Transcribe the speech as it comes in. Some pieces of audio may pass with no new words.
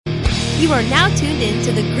You are now tuned in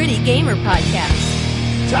to the Gritty Gamer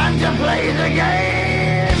Podcast. Time to play the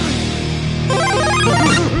game!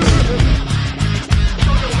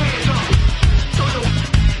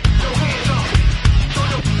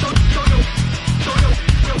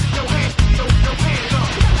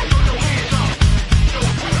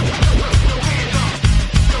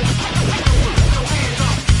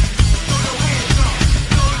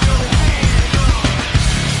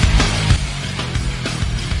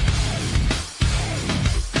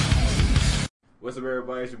 What's up,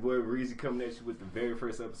 everybody? It's your boy Reezy coming at you with the very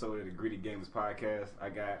first episode of the Gritty Gamers Podcast. I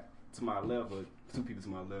got to my left, or two people to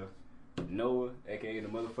my left, Noah, aka the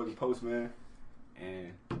motherfucking postman,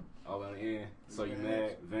 and all on the end. So you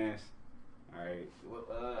mad, Vance? All right.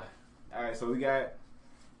 Well, all right. So we got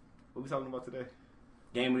what we talking about today?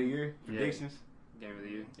 Game of the year predictions. Yeah. Game of the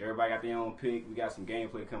year. Everybody got their own pick. We got some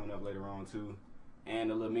gameplay coming up later on too, and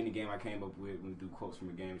a little mini game I came up with. We do quotes from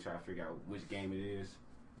a game, try to figure out which game it is.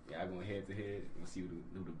 Yeah, I'm going head to head and see who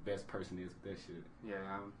the best person is with that shit. Yeah,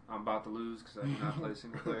 I'm about to lose because I do not play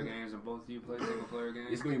single player games, and both of you play single player games.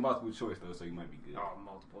 It's gonna be multiple choice though, so you might be good. Oh,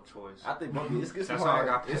 multiple choice. I think it's That's some all hard,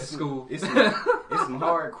 I got at school. It's some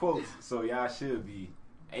hard quotes, so y'all should be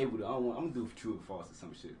able to. I'm gonna do true or false or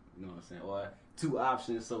some shit. You know what I'm saying? Or two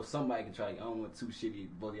options, so somebody can try. I don't want too shitty.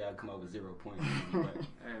 Both of y'all come up with 0 points.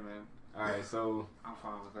 Hey man. All right, so I'm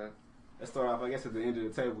fine with that. let's start off. I guess at the end of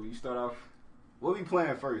the table, you start off. What we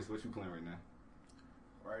playing first? What you playing right now?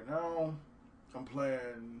 Right now, I'm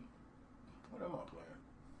playing. What am I playing?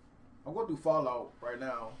 I'm going through Fallout right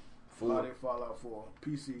now. Fallout 4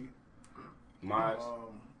 PC Mods.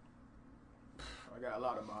 I got a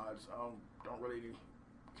lot of mods.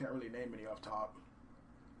 Can't really name any off top.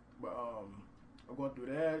 But I'm going through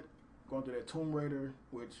that. Going through that Tomb Raider,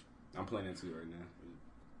 which I'm playing that too right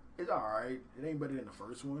now. is alright. It ain't better than the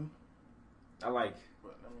first one. I like.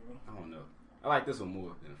 But I I don't know. I like this one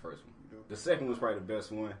more than the first one. You do? The second one's probably the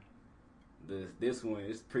best one. This one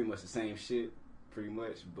is pretty much the same shit, pretty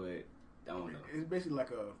much, but I don't know. It's basically like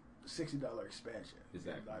a $60 expansion.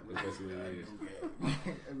 Exactly. Like, That's basically what it is.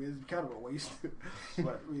 I mean, it's kind of a waste.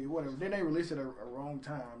 But I mean, whatever. Then they released it at a wrong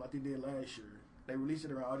time, like they did last year. They released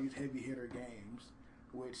it around all these heavy hitter games,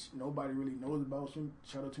 which nobody really knows about.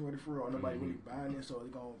 Shadow 284, or nobody really buying it, so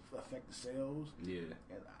it's gonna affect the sales. Yeah.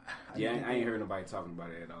 And I ain't heard nobody talking about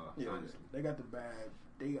it at all. Yeah, honestly. they got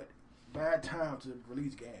bad time to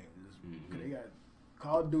release games. 'Cause they got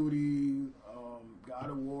Call of Duty, God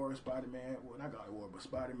of War, Spider-Man. Well, not God of War, but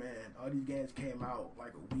Spider-Man. All these games came out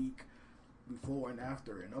like a week before and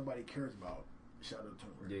after, and nobody cares about Shadow Tomb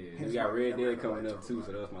Raider. Yeah, Hence we got why Red never Dead heard coming nobody up talk too, about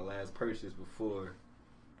so it. that was my last purchase before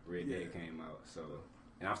Red Dead came out. So,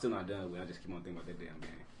 and I'm still not done with it. I just keep on thinking about that damn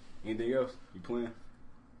game. Anything else you playing? Is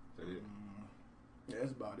that it? Yeah,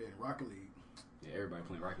 that's about it. Rocket League. Yeah, everybody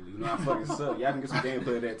playing Rocket League. You know I fucking suck. Y'all can get some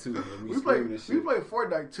gameplay of that too. Man. We screaming play and shit.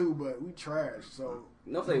 Fortnite too, but we trash. So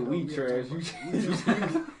No, say we Yeah, trash.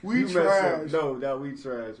 we You mess up. trash. No, we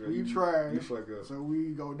trash. Man. We You trash. fuck up. So we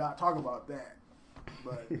go not talk about that.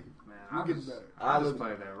 But Man, we'll I get just, better. I look- just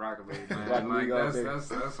play that Rocket League, man. Rocket Like League all day.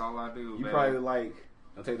 that's all I do. You man. probably like.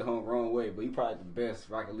 Don't take the wrong way, but you probably the best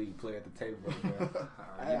Rocket League player at the table. Bro.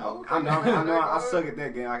 You know, I know. I suck at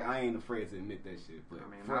that game. I ain't afraid to admit that shit. But I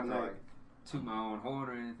mean, not to Fortnite, like toot my own horn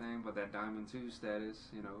or anything, but that Diamond 2 status,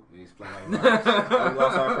 you know. we explain like we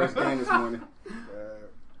lost our first game this morning.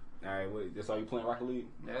 Uh, All right, wait, that's all you playing Rocket League?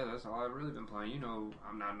 Yeah, that's all I've really been playing. You know,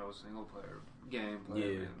 I'm not no single player game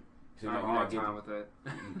player. Yeah. Man. So I have a you're hard not getting- time with that.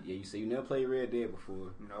 Yeah, you say you never played Red Dead before.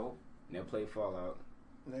 Nope. Never played Fallout.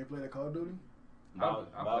 and they play that Call of Duty. I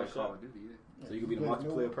play Call of Duty, yeah. So you can be the play new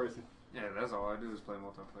multiplayer one? person. Yeah, that's all I do is play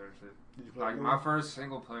multiplayer shit. Did you play Like, new my one? first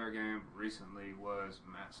single player game recently was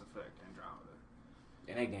Mass Effect Andromeda.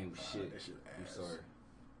 And that game was shit. That shit I'm ass. sorry.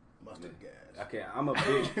 Mustard gas. Okay, I'm a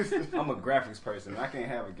graphics person. I can't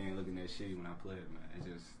have a game looking that shitty when I play it, man. It's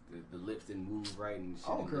just the lips didn't move right and shit.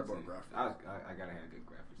 I don't care didn't look about good. graphics. I gotta have good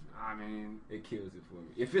graphics. Man. I mean, It kills it for me.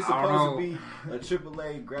 If it's I don't supposed to know. be a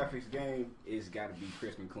AAA graphics game, it's got to be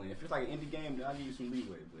crisp and clean. If it's like an indie game, then I'll give you some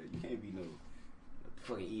leeway. But you can't be no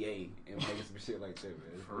fucking EA and making some shit like that,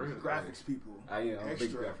 man. For real. Graphics people. I'm a big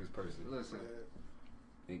Extra. graphics person. listen,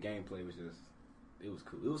 Yeah. And gameplay was just, it was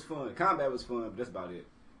cool. It was fun. Combat was fun, but that's about it.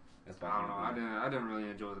 That's about I don't know. it. I didn't really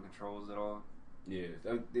enjoy the controls at all. Yeah.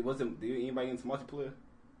 It wasn't, did anybody into multiplayer?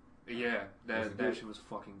 Yeah, Was it that good? shit was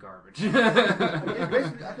fucking garbage.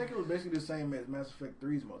 I think it was basically the same as Mass Effect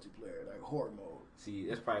 3's multiplayer, like horde mode. See,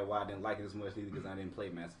 that's probably why I didn't like it as much either, because I didn't play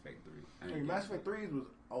Mass Effect 3. I mean, Mass Effect 3's was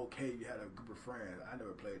okay. You had a group of friends. I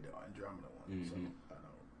never played the Andromeda one, so I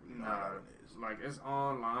don't really know how Nah, that one is. like its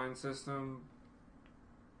online system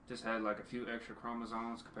just had like a few extra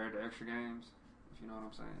chromosomes compared to extra games. If you know what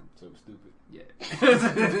I'm saying. So stupid. Yeah.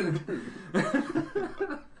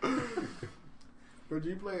 Did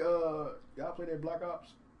you play? Y'all play that Black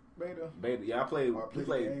Ops beta? Beta, yeah, I played. Or We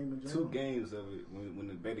play the played game in 2 general? games of it when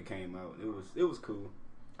the beta came out. It was cool.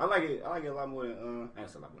 I like it. I like it a lot more than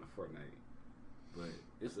actually a lot more than Fortnite, but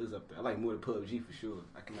it's up there. I like it more than PUBG for sure.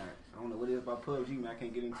 I don't know what it is about PUBG, man. I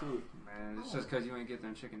can't get into it. Man, it's just because you ain't get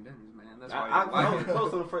them chicken dinners, man. That's I why you was like it.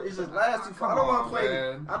 close on the first. It's just last too far. I Come don't want on, to play.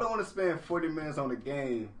 man. I don't want to spend 40 minutes on the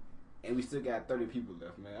game, and we still got 30 people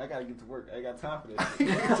left, man. I gotta get to work. I ain't got time for that.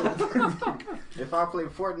 If I play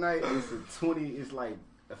Fortnite, it's like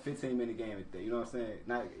a 15-minute game at that. You know what I'm saying?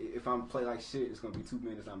 Not if I'm play like shit, it's gonna be 2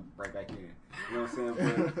 minutes. I'm right back in. You know what I'm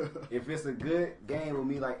saying? But if it's a good game with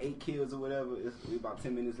me, like 8 kills or whatever, we about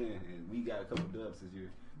 10 minutes in, and we got a couple dubs this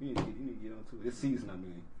year. You need to get on to it. This season, I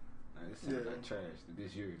mean. This season got trash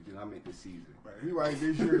this year. I meant this season. Right, he right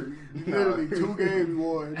this year. Literally 2 games he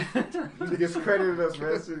won. You discredited us,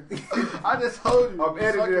 man. I just told you. I'm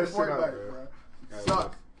editing that shit out, Fortnite, bro.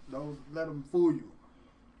 Suck. Don't let them fool you.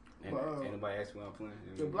 Ain't nobody ask me what I'm playing.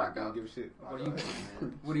 The Black don't Ops. give a shit. What are you playing,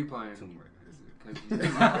 man? What are you playing? Tomb Raider. That's it.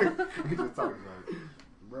 'Cause We just talking about it.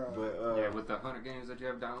 Bro. But yeah, with the 100 games that you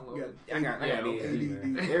have downloaded. I got ADD,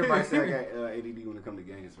 man. ADD. Everybody say I got ADD when it comes to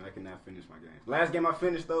games, man. I cannot finish my game. Last game I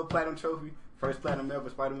finished though, Platinum Trophy, first Platinum ever,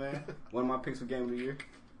 Spider-Man. One of my picks for Game of the Year.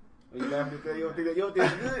 Are you laughing at that? You don't think it's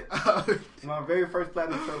good? My very first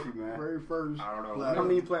Platinum Trophy, man. Very first. I don't know. How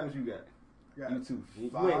many platinums you got? Got You too. You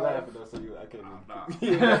 5. ain't laughing though, so I can't. Nah. I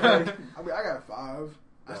mean, I got 5.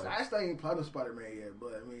 I still ain't Platinum Spider-Man yet,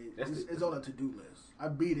 but I mean, it's on a to-do list. I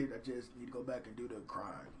beat it. I just need to go back and do the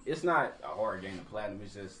crime. It's not a hard game to platinum.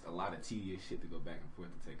 It's just a lot of tedious shit to go back and forth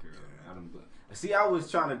to take care of. See, I was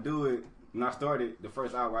trying to do it when I started the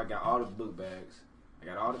first hour. I got all the book bags. I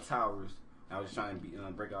got all the towers. I was trying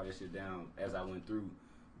to break all this shit down as I went through.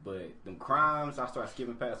 But them crimes, I started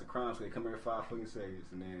skipping past the crimes because they come every 5 fucking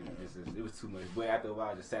seconds. And then it was too much. But after a while,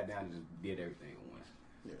 I just sat down and just did everything at once.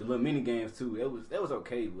 Yeah. The little mini games too. That was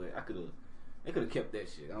okay, but they could have kept that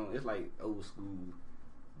shit. It's like old school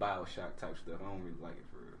BioShock type stuff. I don't really like it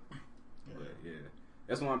for real. Yeah. But yeah,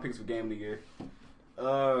 that's one of my picks for Game of the Year.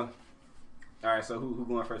 All right, so who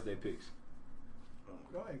going first? Their picks.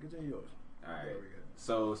 Go ahead, continue yours. All right.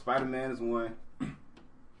 So Spider-Man is one,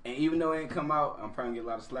 and even though it ain't come out, I'm probably gonna get a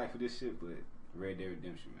lot of slack for this shit. But Red Dead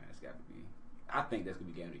Redemption, man, it's got to be. I think that's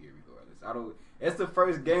gonna be Game of the Year regardless. It's the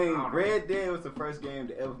first game. Red Dead was the first game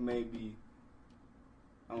that ever made me.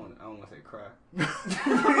 I don't want to say cry.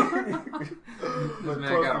 This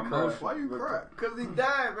man got emotional. Why you cry? Because he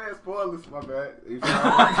died, man. Spoilers, my bad.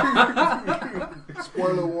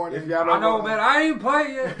 Spoiler warning. If y'all I know, man. I ain't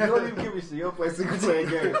playing yet. You don't even give me shit. You don't play single player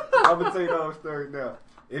games. I'm going to tell you the whole story now.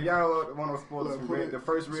 If y'all want to spoilers from the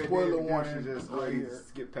first Red Dead Redemption, just go ahead and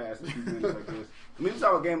skip past a few minutes like this. I mean, we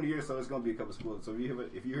talk about Game of the Year, so it's going to be a couple spoilers. So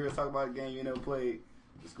if you hear us talk about a game you never played,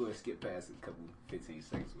 just go ahead and skip past a couple 15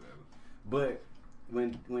 seconds, whatever. But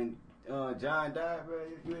when John died, bro,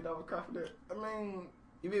 you ain't always cry for that. I mean,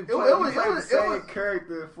 You been playing the same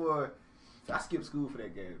character for. I skipped school for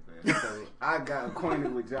that game, man. So I got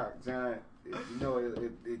acquainted with John. You know,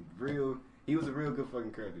 he was a real good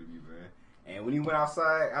fucking character to me, man. And when he went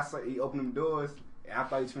outside, I saw he opened them doors, and I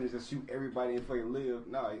thought he was trying to just shoot everybody and fucking live.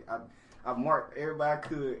 No, I marked everybody I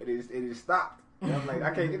could, and it just stopped. And I'm like,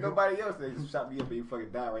 I can't get nobody else. They just shot me up, and he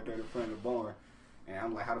fucking died right there in front of the barn. And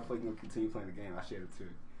I'm like, how the fuck you gonna continue playing the game? I shed it too.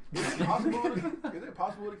 Is it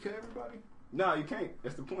possible to kill everybody? No, you can't.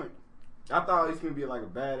 That's the point. I thought he's gonna be like a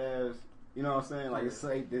badass. You know what I'm saying? Like it's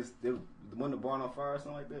like this, when the barn on fire or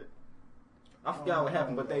something like that. I forgot what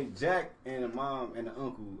happened, but Jack and the mom and the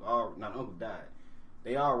uncle, the uncle died.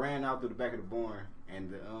 They all ran out through the back of the barn,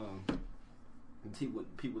 and the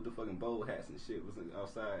people with the fucking bowl hats and shit was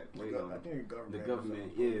outside waiting on the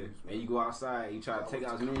government. Yeah, and you go outside, you try to take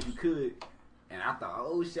out as many as you could, and I thought,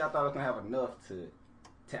 oh shit, I thought I was gonna have enough to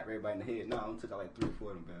tap everybody in the head. No, I only took out like 3 or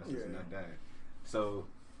 4 of them bastards, and I died. So,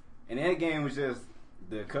 and that game was just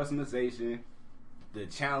the customization, the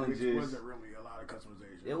challenges. Which wasn't really a lot of customization.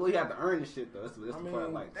 Yeah, well, you have to earn the shit though. That's the part I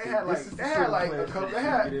like. They had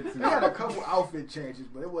a couple outfit changes,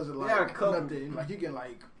 but it wasn't like nothing. Like you can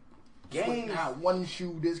games have one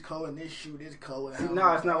shoe this color and this shoe this color. See,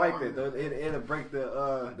 no, it's not like that though. It'll break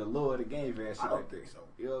the lure of the game for that shit. I don't think so.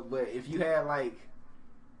 You know, but if you had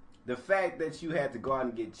the fact that you had to go out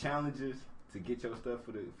and get challenges to get your stuff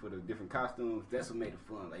for the different costumes, that's what made it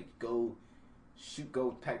fun. Like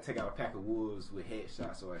take out a pack of wolves with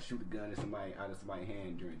headshots, or I shoot a gun at somebody out of somebody's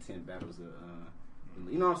hand during 10 battles of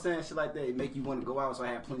You know what I'm saying? Shit like that. It make you want to go out, so I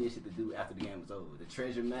had plenty of shit to do after the game was over. The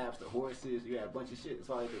treasure maps, the horses, you had a bunch of shit. That's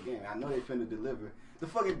all like the game. I know they finna deliver. The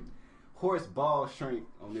fucking horse ball shrink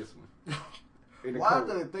on this one. Why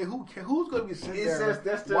who's gonna be sitting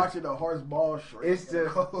there watching a horse ball shrink? It's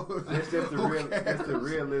just the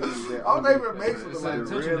realism that I don't even make something like like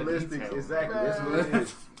the realistic. Exactly. Man, That's what it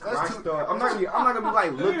is. Rockstar. I'm not gonna be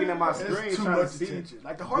like looking at my screen too trying much to see. attention.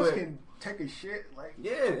 Like the horse can take a shit. Like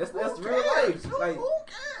that's who real cares? life. Like Who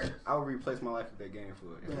cares? I would replace my life with that game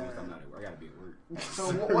for it. I'm not at work. I gotta be at work.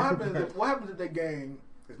 So what happens? What happens if that game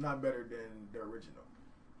is not better than the original?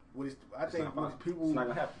 I think people, it's not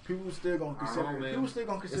gonna happen. People still gonna consider. People still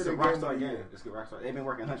gonna It's consider a Rockstar game. It's a Rockstar. They've been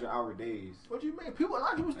working 100-hour days. What do you mean? A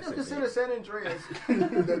lot of people still That's consider San Andreas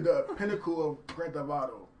the pinnacle of Grand Theft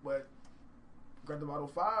Auto, but Grand Theft Auto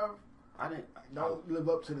 5 don't live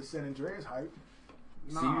up to the San Andreas hype.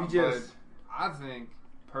 No, but I think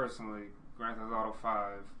personally, Grand Theft Auto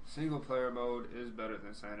 5 single player mode is better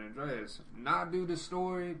than San Andreas. Not due to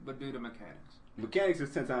story, but due to mechanics. Mechanics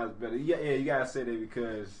is 10 times better. Yeah, you gotta say that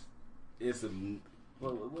because it's a. When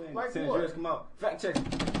like San what? Andreas come out, fact check.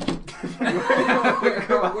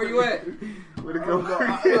 Where you at? Where to go? We're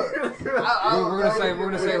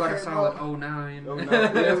gonna say like a solid 09.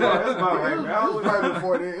 That's about right, It man. was right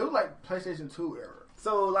before that. It was like PlayStation 2 era.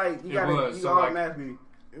 So like you automatically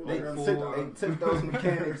they took those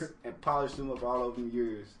mechanics and polished them up all over the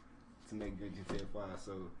years to make good GTA 5.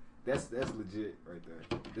 So that's legit right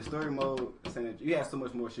there. The story mode, you have so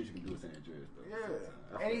much more shit you can do with San Andreas.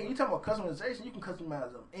 Yeah, and you talking about customization? You can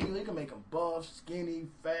customize them. Anyway, you can make them buff, skinny,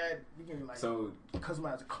 fat. You can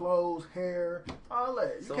customize the clothes, hair, all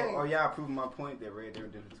that. Are y'all proving my point that Red Dead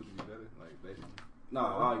Redemption 2 is better? Like basically,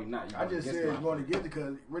 no, you're not. I just said it's going to get it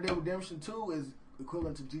because Red Dead Redemption 2 is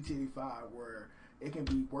equivalent to GTA 5, where it can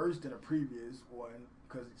be worse than a previous one.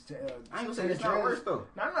 Because I ain't gonna say it's not worse though.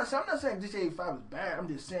 No, I'm not saying GTA 5 is bad. I'm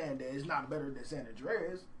just saying that it's not better than San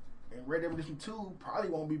Andreas. And Red Dead Redemption 2 probably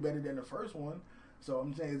won't be better than the first one. So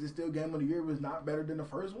I'm saying, is it still Game of the Year if it's not better than the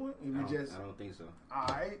first one? I don't think so.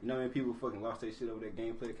 Alright. You know how many people fucking lost their shit over that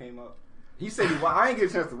gameplay that came out? He said I ain't get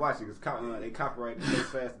a chance to watch it because they copyrighted it so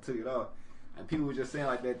fast and took it off. And people were just saying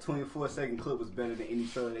like that 24-second clip was better than any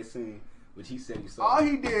trailer they seen, which he said he saw. All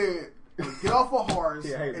he did was get off a horse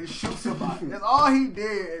and shoot somebody. That's all he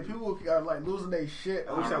did. And people are like losing their shit.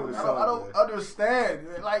 I don't understand.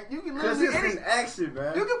 Like you can literally it's action,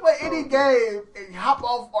 man. You can play any game and hop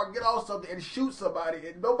off or get off something and shoot somebody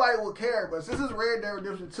and nobody will care. But since it's Red Dead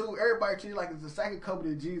Redemption 2, everybody treats it like it's the second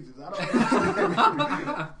coming of Jesus. I don't know. I'm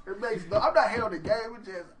not hating on the game. It's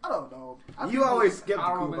just I don't know. You always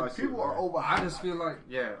skeptical about shit. People are overhyped. I just feel like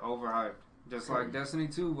overhyped. Just like Destiny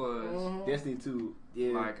 2 was. Mm-hmm. Destiny 2,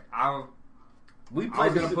 yeah. Like we all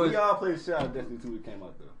played the shit out of Destiny 2 when it came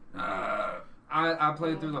out though. I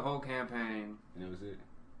played through the whole campaign. And that was it.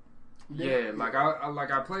 Yeah, like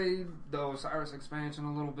I played the Osiris expansion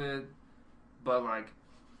a little bit, but like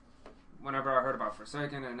whenever I heard about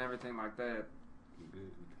Forsaken and everything like that.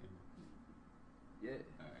 Yeah.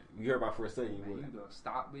 You heard about Forsaken, you would. You gonna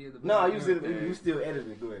stop me at the No, you still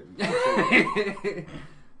editing. Go ahead.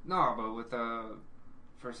 No, but with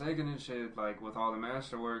Forsaken and shit, like with all the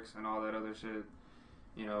masterworks and all that other shit,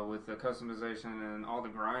 you know, with the customization and all the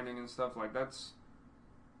grinding and stuff, like that's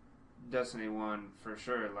Destiny 1 for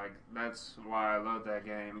sure. Like that's why I love that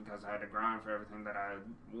game, because I had to grind for everything that I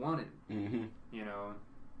wanted. Mm-hmm. You know,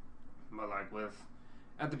 but like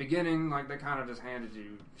at the beginning, like they kind of just handed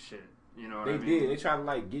you shit. You know what I mean? They did. They tried to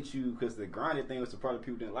like get you because the grinding thing was the part that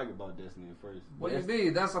people didn't like about Destiny at first. What do you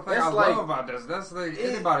mean? That's the thing I love about this. That's the thing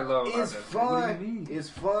anybody loves about this. It's fun. What do you mean? It's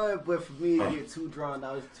fun, but for me, it get too drawn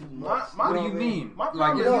out. It's too much. What do you mean?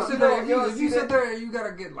 Like if you sit there and you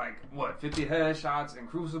gotta get like 50 headshots in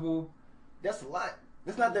Crucible. That's a lot.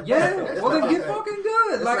 That's not that bad. Yeah, well then get fucking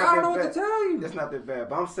good. Like I don't know what to tell you. That's not that bad.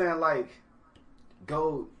 But I'm saying like,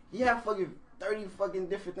 you have fucking 30 fucking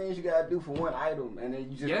different things you gotta do for one item, and then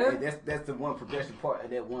you just that's the one progression part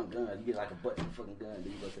of that one gun. You get like a button fucking gun,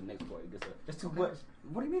 then you go to the next part. It's too much.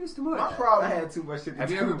 What do you mean it's too much? My problem. I had too much shit.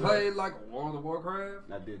 Have you ever played like World of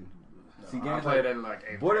Warcraft? I didn't. See, I played it like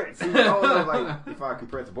 8th grade. See, I don't know, like if I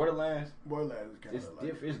compare it to Borderlands is kind it's of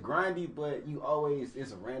different. It's grindy, but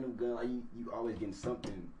it's a random gun. Like you always getting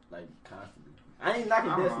something like constantly. I ain't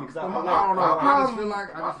knocking Destiny because I don't know. I just feel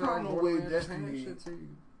like my problem with Destiny.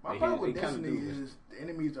 My problem with Destiny is the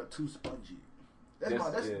enemies are too spongy.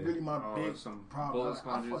 That's really my big some problem. bullet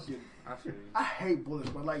sponges. I feel you. I hate bullets,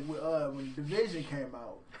 but like when Division came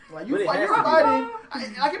out, like But you're it has to be. fighting.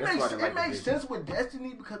 Like That's why I it like makes Division. sense with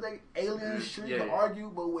Destiny because they aliens shit Yeah, to yeah.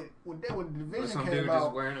 argue, but when Division Some came dude out,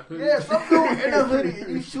 just wearing a hoodie. yeah, some dude in a hoodie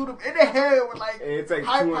and you shoot him in the head with like It takes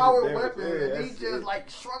high 200 powered damage. weapons, Yeah, and he that's just it. like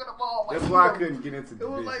shrugging them off. Like, That's why I couldn't get into It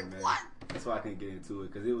Division, was like man. what? That's why I couldn't get into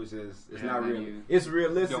it because it was just it's Yeah, not then real. you It's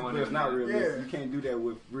realistic, go but into it's not it. realistic. Yeah. You can't do that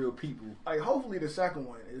with real people. Like hopefully the second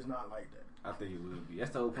one is not like that. I think it will be. That's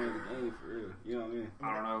the whole point of the game for real. You know what I mean?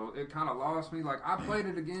 I don't know. It kind of lost me. Like I played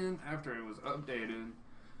it again after it was updated.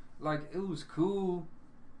 Like it was cool,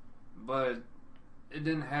 but it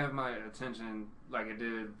didn't have my attention like it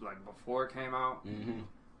did like before it came out. Mm-hmm.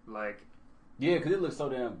 Like Yeah, because it looked so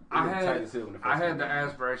damn. I tight had as hell when it first I had came the out.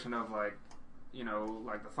 aspiration of like, you know,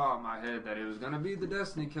 like the thought in my head that it was gonna be the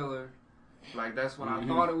Destiny killer. Like that's what I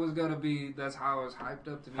thought it was gonna be. That's how it was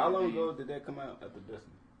hyped up to be. How long ago did that come out after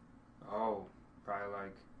Destiny? Oh, probably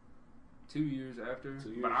like 2 years after. 2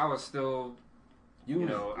 years. But I was still, you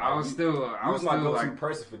know, like, I was still my go-to like,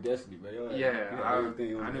 person for Destiny, man. You yeah, know,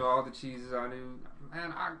 everything on I there. knew all the cheeses. I knew,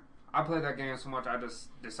 man, I played that game so much, I just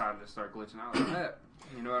decided to start glitching out like that.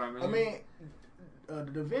 You know what I mean? I mean,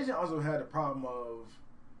 the Division also had the problem of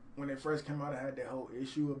when it first came out, it had that whole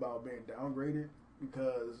issue about being downgraded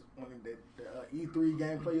because when the E3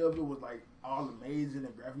 gameplay of it was like all amazing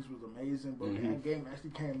and graphics was amazing, but when that game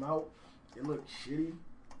actually came out, it looked shitty,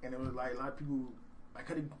 and it was like a lot of people. Like,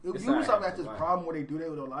 Ubisoft has this problem where they do that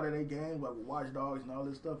with a lot of their games, like with Watch Dogs and all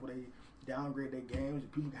this stuff, where they downgrade their games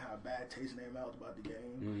and people can have bad taste in their mouths about the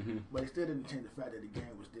game. But it still didn't change the fact that the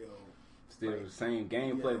game was still the same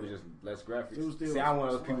gameplay, Yeah. but just less graphics. It was still See, I'm one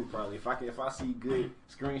of those smart. people probably. If I see good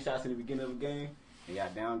screenshots in the beginning of a game and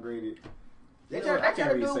got downgraded, They you tried know, I to can't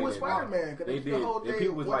do really it say with that. Spider-Man. They The did. whole And thing,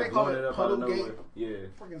 people was what they like call blowing it up out of Puddlegate. nowhere. Yeah.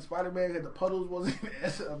 Freaking Spider-Man because the puddles wasn't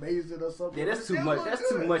as amazing or something. Yeah, that's It too still much. looked That's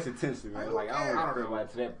too good. much intensity, man. Like I I don't don't feel know. like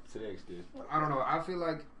to that extent. I don't know. I feel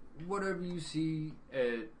like whatever you see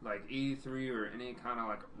at like E3 or any kind of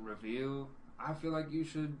like reveal, I feel like you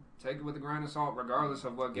should take it with a grain of salt, regardless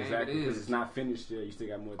of what game Exactly, it because is. it's not finished yet. You still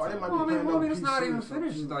got more Or they time. might Well, be I mean, on it's not PC or even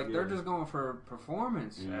something. finished. Like they're Yeah. just going for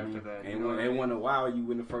performance after that. You know what I They mean? want to wow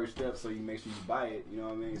you in the first step, so you make sure you buy it. You know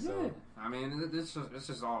what I mean? Yeah. So I mean, it's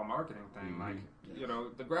just all a marketing thing. Like, you know,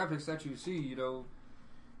 the graphics that you see, you know,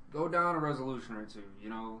 go down a resolution or two. You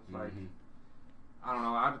know, like I don't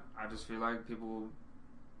know. I just feel like people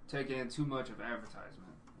take in too much of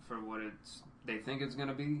advertisement for what they think it's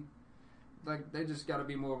gonna be. Like they just got to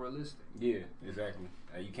be more realistic. yeah, exactly.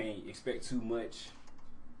 You can't expect too much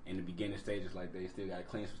in the beginning stages. Like they still got to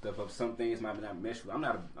clean some stuff up. Some things might not mesh with. I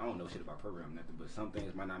don't know shit about programming nothing, but some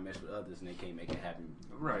things might not mesh with others, and they can't make it happen.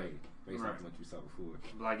 Right. Based Right. on what you saw before.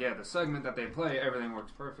 Like yeah, the segment that they play, everything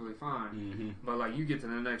works perfectly fine. But like you get to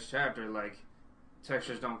the next chapter, like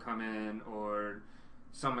textures don't come in or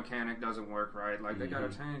some mechanic doesn't work right. Like they gotta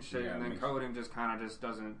change shit, Yeah, and then makes- coding just kind of just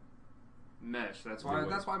doesn't mesh. That's why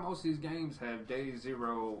most of these games have day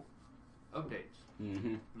zero updates.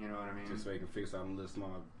 You know what I mean? Just so they can fix all the little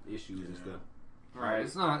small issues and stuff. Right.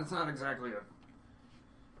 It's not exactly a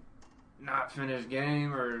not finished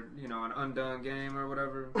game or, you know, an undone game or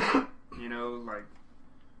whatever. You know, like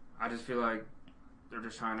I just feel like they're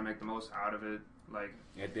just trying to make the most out of it. Like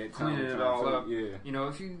At that time, cleaning it all up. Yeah. You know,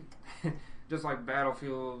 if you just like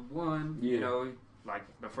Battlefield 1, you know, like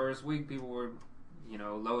the first week people were, you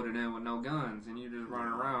know, loaded in with no guns and you just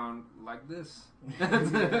running around like this.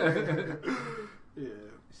 Yeah.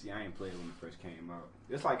 See, I ain't played when it first came out.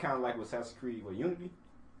 It's like kind of like with Assassin's Creed, Unity.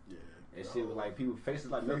 Yeah. That shit with like people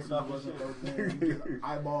faces like Faces melted off and wasn't shit. those names, just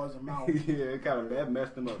eyeballs and mouth. Yeah, it kind of that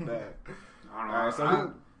messed them up bad. I don't know. Alright, so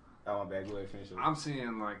my bad. Go ahead, finish it. I'm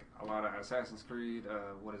seeing like a lot of Assassin's Creed.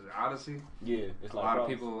 What is it, Odyssey? Yeah, it's A like lot of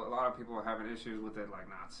people are having issues with it, like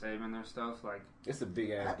not saving their stuff. Like It's a big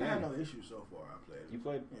ass I had game. no issue so far. I played it. You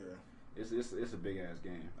played? Yeah. It's a big ass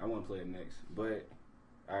game. I want to play it next, but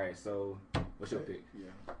all right. So what's your pick?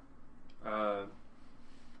 Yeah.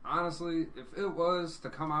 honestly, if it was to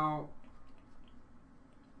come out,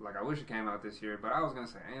 like I wish it came out this year, but I was gonna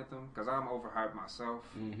say Anthem because I'm overhyped myself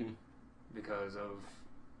because of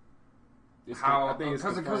how because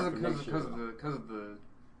of the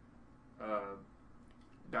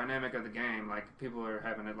dynamic of the game. Like people are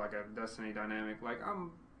having it like a Destiny dynamic. Like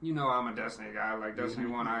I'm a Destiny guy. Like Destiny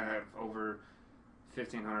 1, I have over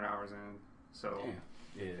 1,500 hours in. So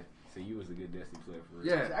yeah. So you was a good Destiny player for real.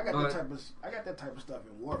 yeah, See, I got that type of stuff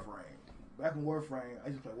in Warframe, back in Warframe, I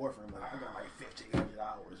used to play Warframe. Like, I got like 1,500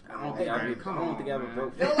 hours. I don't think I ever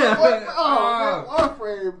broke. Yo, like, what? Oh, man,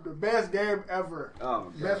 Warframe, the best game ever.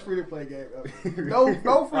 Oh, best free to play game ever. No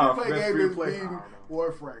free to play best game free to is play. beating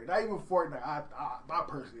Warframe. Not even Fortnite. I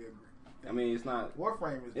personally agree. I mean, it's not.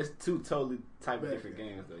 Warframe is. It's two totally type of Best different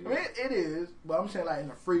game. games, though. I mean, it is, but I'm saying like in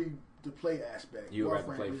the free to play aspect. You would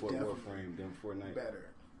rather play is definitely Warframe than Fortnite. better.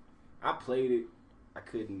 I played it. I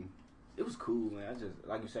couldn't. It was cool, man. I just,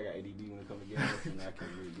 like you said, I got ADD when it comes to games, and I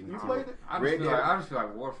can't really get into You it. played it? I Red just, feel Dead. like, I just feel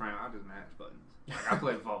like Warframe, I just mash buttons. Like, I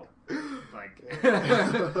play Volt.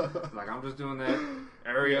 Like, I'm just doing that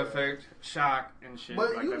area effect, shock, and shit.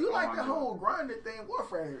 But like, you that's all like I'm the doing. whole grinding thing.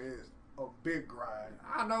 Warframe is a big grind.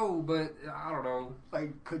 I know, but I don't know.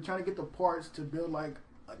 Like trying to get the parts to build like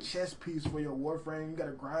a chess piece for your Warframe. You got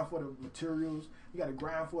to grind for the materials. You got to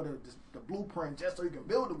grind for the blueprint just so you can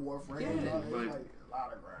build the Warframe. Yeah, You know, but- it's like a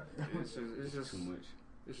lot of grinding. It's just Too much.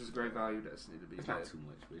 It's just great value that's need to be It's had. not too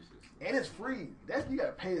much, but it's just. And it's free. That's you got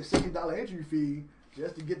to pay a $60 entry fee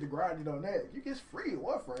just to get the grinding on that. You get free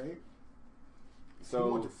Warframe. You want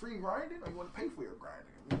So, the free grinding or you want to pay for your grinding?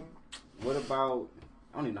 I mean, what about?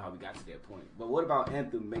 I don't even know how we got to that point. But what about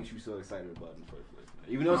Anthem makes you so excited about it in the first place?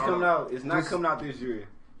 Even though it's coming out, it's not coming out this year.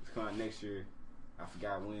 It's coming out next year. I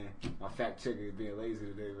forgot when. My fact checker is being lazy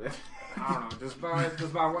today, man. I don't know. Just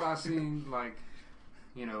by what I've seen, like,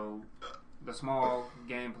 you know, the small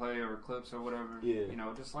gameplay or clips or whatever. Yeah. You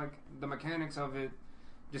know, just like the mechanics of it,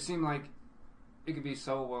 just seem like it could be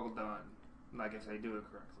so well done. Like if they do it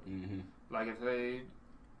correctly. Mm-hmm. Like if they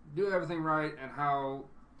do everything right and how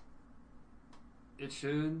it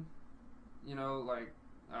should. You know, like.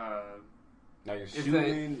 Like you're If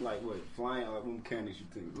shooting, like what, flying, like what mechanics you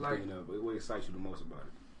think, Like- thinking of, but what excites you the most about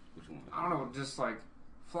it? Which one? I don't know, just like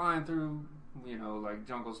flying through, you know, like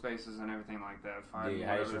jungle spaces and everything like that. Fighting, Yeah,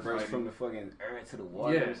 how you whatever, traverse fighting. from the fucking earth to the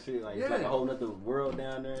water Yeah. and shit. Like, it's like Yeah. a whole nother world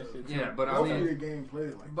down there and shit. too. Yeah, but I hopefully mean, your game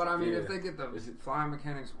plays like but I mean, Yeah. if they get the Is it- flying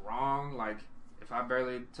mechanics wrong, like if I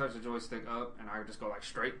barely touch the joystick up and I just go like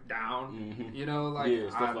straight down, Mhm. you know, like yeah,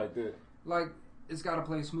 stuff like that. like it's got to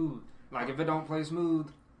play smooth. Like if it don't play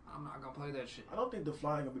smooth, I'm not gonna play that shit. I don't think the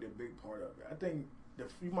flying gonna be the big part of it. I think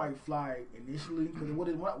you might fly initially because from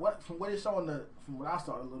what it saw from what I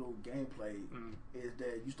saw the little gameplay Mm. is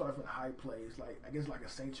that you start from a high place, like I guess like a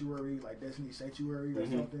sanctuary, like Destiny Sanctuary or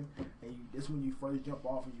Mhm. something, and this when you first jump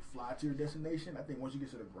off and you fly to your destination. I think once you get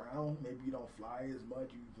to the ground, maybe you don't fly as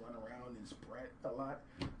much. You run around and sprint a lot.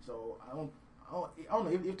 So I don't know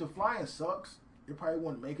if the flying sucks. It probably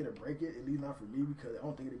wouldn't make it or break it, at least not for me, because I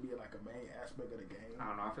don't think it'd be like a main aspect of the game. I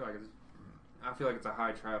don't know. I feel like it's a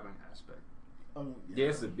high traveling aspect. Yeah,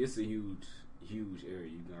 it's a huge area.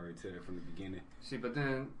 You can already tell that from the beginning. See, but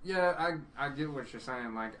then, yeah, I get what you're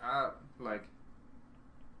saying. Like,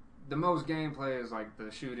 the most gameplay is like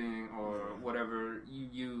the shooting or whatever you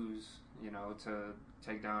use, you know, to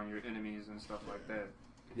take down your enemies and stuff like that.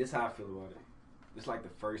 This is how I feel about it. It's like the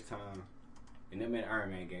first time in that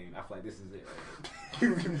Iron Man game. I feel like this is it.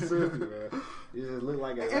 Seriously, man. It just look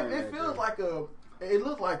like an Iron Man It feels game. like a. It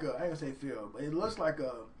looks like a. I ain't gonna say feel, but it looks like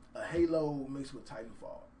a Halo mixed with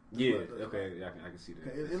Titanfall. That's Yeah, what it looks okay, like. I can see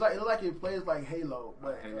that. It looks like it plays like Halo,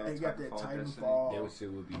 but Halo, it got that Titanfall, Destiny. Titanfall. That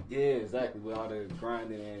shit would be exactly with all the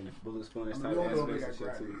grinding and bullet sponge I type mean, we don't know if they aspects and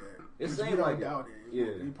got shit grinded too. yet. It Which seems we don't like it. doubt it. Yeah,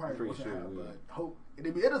 you probably pretty will sure have, it will. but hope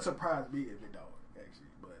it'll surprise me if it don't actually.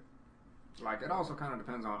 But Like, it also kind of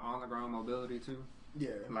depends on the ground mobility too. yeah,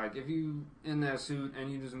 Like, if you in that suit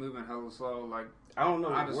and you just moving hella slow, like, I don't know.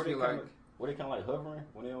 I just were they feel kinda, like- were they kind of like hovering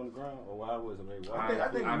when they on the ground, or why was it? They I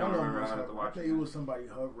think I none don't of them remember. was I have to hovering. I watch think it. it was somebody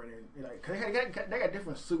hovering and like 'cause they got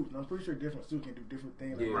different suits. And I'm pretty sure different suits can do different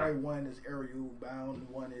things. Like Yeah. probably one is aerial bound, and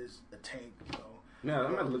one is a tank. So No,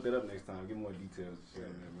 I'm gonna look that up next time. Get more details and shit on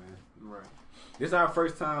that, man. right. This is our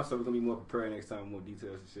first time, so we're gonna be more prepared next time, more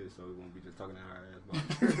details and shit. So we won't be just talking out our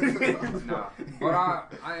ass about it. Nah, but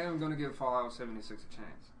I am gonna give Fallout 76 a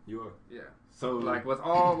chance. You are. Yeah. So Like with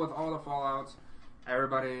all the Fallouts,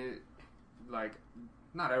 everybody, like,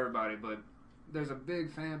 not everybody, but there's a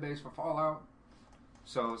big fan base for Fallout.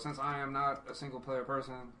 So since I am not a single player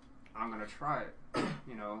person, I'm gonna try it.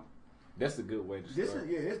 You know, that's a good way to start. this is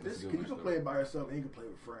That's a this good you way to can start. play it by yourself and you can play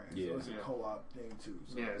with friends. Yeah. So it's a Yeah. co-op thing too.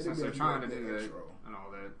 So yeah, it'll since be they're a trying to good do that intro. and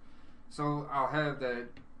all that. So I'll have that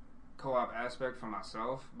co-op aspect for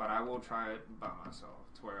myself, but I will try it by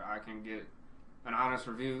myself to where I can get an honest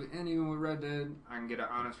review. And even with Red Dead, I can get an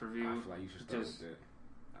honest I review. feel like you should start Just- with that.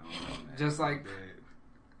 I don't know, man. just like-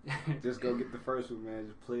 That. Just go get the first one, man.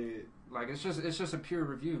 Just play it. Like it's just a pure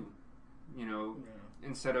review, you know. Yeah.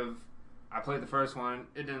 Instead of I played the first one,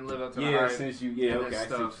 it didn't live up to the Yeah, hype. since you and okay, this I see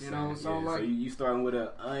stuff, what you you're know. saying. So Yeah, like, so you starting with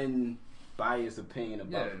a biased opinion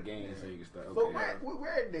about Yeah. the game, so you can start. But Okay,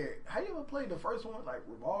 where there? How you ever played the first one, like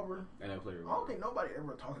Revolver? I never played I don't Revolver. think nobody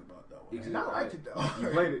ever talks about that one. Exactly. And I liked it though. You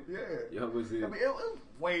played it? Yeah. Yo, was it? I mean, it was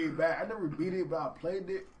way back. I never beat it, but I played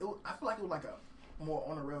it. I feel like it was like a more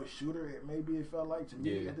on the rail shooter. It felt like to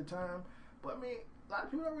me Yeah. at the time. But I mean, a lot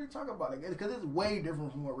of people don't really talk about it because it's way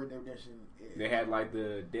different from what Red Dead Redemption is. They had like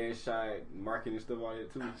the Deadshot marketing and stuff like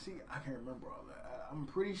that too. See, I can't remember all that. I'm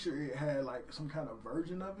pretty sure it had like some kind of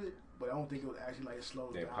version of it, but I don't think it was actually like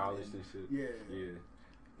slowed They down. polished and shit. Yeah. Yeah.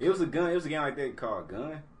 It was a gun. It was a game like that called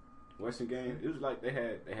Gun. Western game. It was like they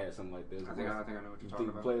had something like that. I think I know what you're You talking think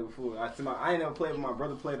about. played it before? I ain't never played, but my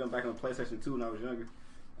brother played them back on PlayStation 2 when I was younger.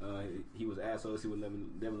 He was an asshole, so he would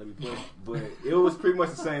never let me play. But it was pretty much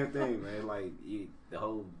the same thing, man. Like the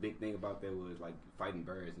whole big thing about that was like fighting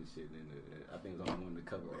birds and shit. And I think it was on one of the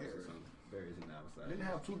cover arts or something. Birds in the outside. Didn't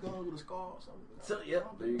have two guns with a skull or something. So yep,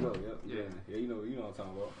 there you go. Yep, Yeah. yeah. You know what I'm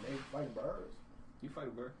talking about. They fighting birds You fight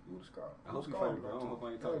a bird. with a skull. I hope you Skull fight a bird. I don't hope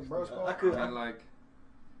I ain't talking. bird skull. I could. I mean, like,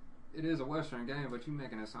 it is a Western game, but you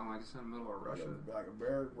making it sound like it's in the middle of Russia. Like a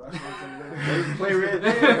bear wrestling They play Red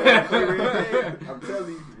Dead. Play Red Dead. I'm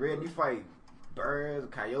telling you, Red. You fight birds,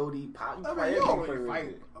 coyote, pop. You I fight mean, you everything. don't Play really Red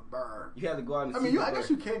fight Dead. a bird. You have to go out and I see mean, the I bird. guess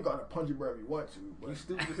you can go out and punch a bird if you want to. But You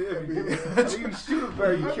stupid as hell. I mean, You shoot a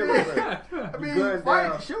bird, you kill a bird. I mean, Gun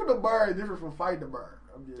down. shoot a bird is different from fighting a bird.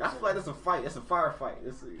 I feel like that's a fight. That's a firefight.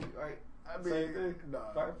 It's right. I Same mean, thing.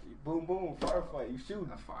 nah. Fire, boom, boom, firefight. You shoot.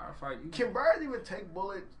 A firefight. You Can birds even take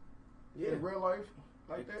bullets Yeah. in real life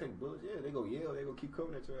like They that? take bullets. Yeah, they go yell. They go keep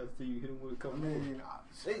coming at your ass until you hit them with a I couple. mean,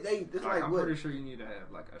 It's like, like I'm what? pretty sure you need to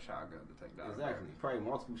have like a shotgun to take down. a bird. Exactly. Probably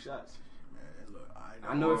multiple shots. man, look,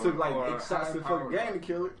 I know it took like Or 8 shots to fucking high-powered. game to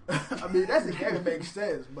kill it. I mean, that's the game that makes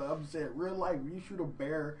sense, but I'm saying real life, when you shoot a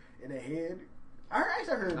bear in the head, I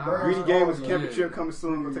heard Nah, birds. Greedy game was yeah. camping trip coming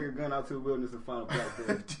soon. We'll take a gun out to the wilderness and find a black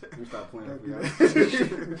bear. We stop playing. Don't For do y'all.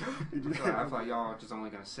 that. So I thought y'all just only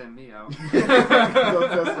gonna send me out. Don't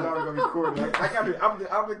tell us I'm gonna record it. I got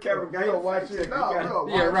to. I'm the camera guy. We gonna watch it. No, we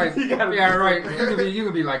gonna Yeah, watch right. it. Yeah, right. You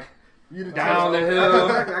could be like You the down the test-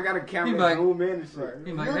 hill. I got a camera He that like- zoom in and shit. Right.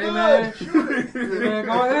 He's like, You're hey good. man, Shoot it. man,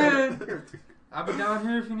 go ahead. I'll be down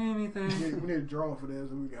here if you need anything. We need a drone for this,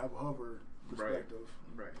 so we can have a hover perspective.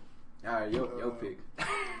 Right. All right, yo pick.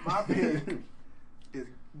 My pick is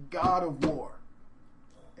God of War,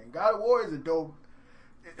 and God of War is a dope.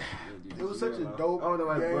 It was such a dope I don't know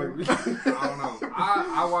why game. it I don't know.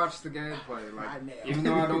 I watch the gameplay. I Like, know. even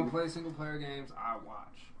though I don't play single player games, I watch.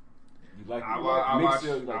 You like I it? wa- I Mix watch-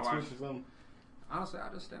 it, like I watch. Twitch or something? Honestly,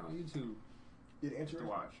 I just stay on YouTube Did to interest?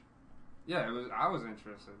 watch. Yeah, it was. I was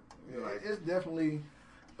interested. Yeah, Like, it's definitely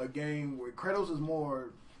a game where Kratos is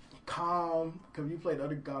more calm because you played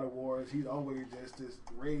other God of Wars. He's always just this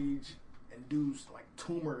rage-induced like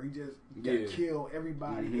tumor. He just Yeah. gotta kill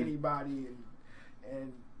everybody, Mhm. anybody,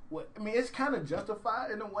 and what I mean, it's kind of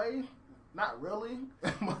justified in a way. Not really,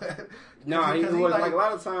 but No, he because was like a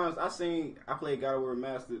lot of times. I played God of War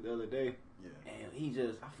Remastered the other day, Yeah. and he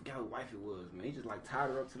just I forgot what wife it was, man. He just like tied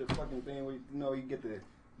her up to the fucking thing where you get the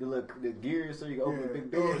gears so you can open the big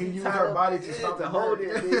door. Yeah, he used tied her up- body to stop to the hold bird.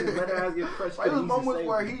 it. And then let her eyes get crushed. Like, there was He's moments saved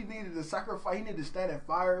where her. he needed to sacrifice. He needed to stand at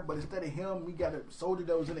fire, but instead of him, we got a soldier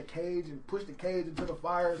that was in a cage and pushed the cage into the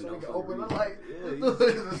fire so No he could fucking open it. reason. Like, Yeah, this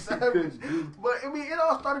dude is a savage. do. But I mean, it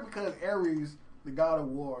all started because Ares, the god of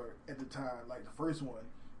war at the time, like the first one,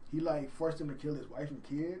 he like forced him to kill his wife and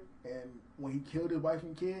kid. And when he killed his wife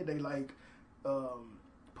and kid, they like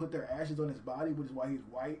put their ashes on his body, which is why he's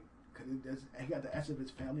white. Because he got the ashes of his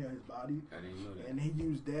family on his body. I didn't know that. And he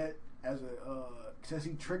used that as a since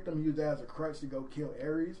he tricked him, he used that as a crutch to go kill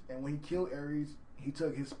Ares. And when he killed Ares, he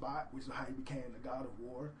took his spot, which is how he became the god of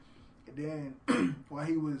war. And then while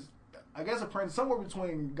he was, I guess, apprentice somewhere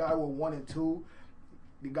between God of War 1 and 2,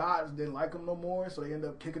 the gods didn't like him no more, so they ended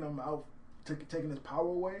up kicking him out, taking his power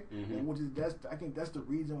away. Mhm. And I think that's the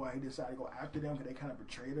reason why he decided to go after them, because they kind of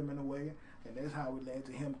betrayed him in a way, and that's how it led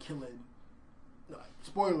to him killing.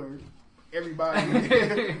 Spoiler. Everybody,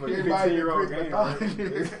 everybody 15-year-old Greek game,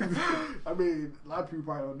 mythology. I mean, a lot of people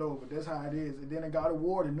probably don't know, but that's how it is. And then in God of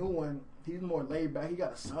War, the new one, he's more laid back. He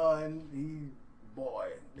got a son.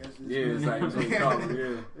 That's his It's like what you call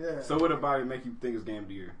it, Yeah. So what about it make you think it's game of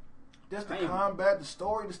the year? Just the Damn. combat, the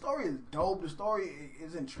story. The story is dope. The story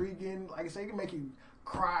is intriguing. Like I say, it can make you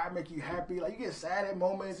cry, make you happy. Like you get sad at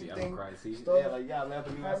moments. See, You I think don't cry. See, stuff. yeah, like y'all laugh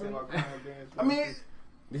at me when I say about crying. I mean,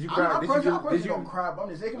 did you I cry? personally don't cry, but I'm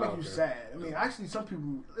just, it can make Oh, you okay. sad. I mean, actually, some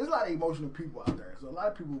people, there's a lot of emotional people out there, so a lot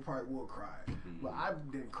of people probably will cry, but I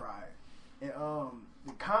didn't cry. And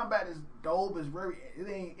the combat is dope. It's very, it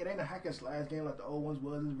ain't a hack and slash game like the old ones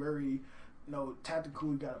was. It's very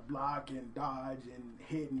tactical. You got to block and dodge and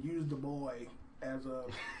hit and use the boy as a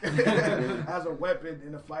as a weapon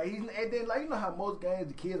in the fight. And then like how most games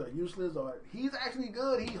the kids are useless, or he's actually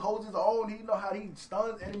good. He holds his own. He know how he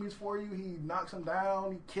stuns enemies for you. He knocks them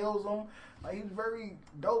down. He kills them. Like he's very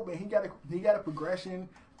dope, and he got a progression.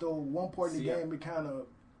 Though one point in the game, he kind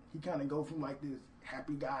of go from like this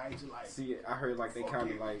happy guy to like. See, I heard like they kind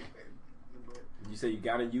of like. You say you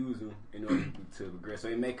gotta use him in order to progress. So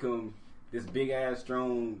they make him this big ass,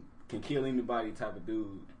 strong, can kill anybody type of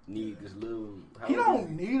dude. Need this little. He don't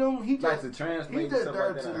need him. He just like to translate. He just stuff there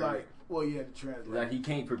like that, to like. Well, yeah, to translate. Like he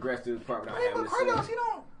can't progress to this part without But having this. Kratos, he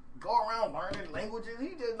don't go around learning languages. He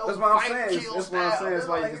just knows. That's what I'm fight, saying. kill That's what I'm style. saying. It's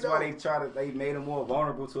like like, that's why they made him more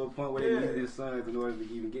vulnerable to a point where they needed his sons in order to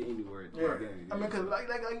even get anywhere. Yeah. I mean, because like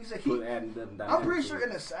you said, I'm pretty sure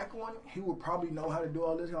in the second one he would probably know how to do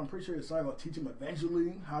all this. I'm pretty sure his son gonna teach him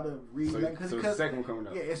eventually how to read. So the second one coming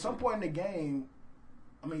up. Yeah, at some point in the game,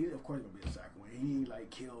 I mean, of course, it's gonna be a second one. He ain't like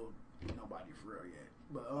killed nobody for real yet,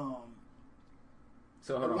 but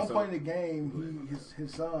So at one point in the game,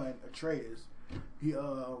 his son Atreus, he's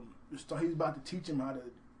about to teach him how to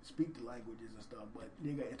speak the languages and stuff, but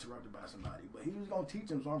he got interrupted by somebody. But he was gonna teach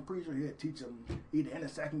him, so I'm pretty sure he'll teach him either in the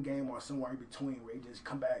second game or somewhere in between, where he just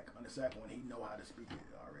come back on the second one. He know how to speak it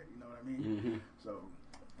already. You know what I mean? Mm-hmm. So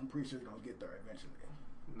I'm pretty sure he's gonna get there eventually.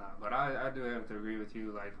 Nah, but I do have to agree with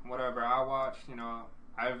you. Like whatever I watched,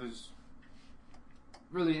 I was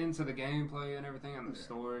really into the gameplay and everything and the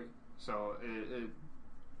story, so it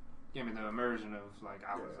gave me the immersion of like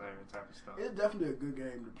I was there type of stuff. It's definitely a good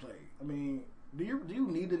game to play. I mean, do you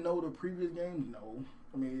need to know the previous games? No.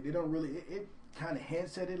 I mean, they don't really. It kind of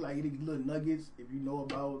hints at it, like it little nuggets. If you know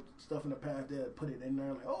about stuff in the past, they'll put it in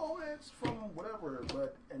there, like, oh, it's from whatever.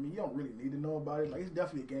 But I mean, you don't really need to know about it. Like, it's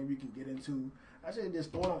definitely a game you can get into. I should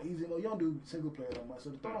just throw it on easy mode. You don't do single player that much,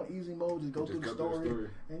 so throw it on easy mode. Just go through the story,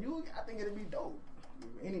 and I think it'd be dope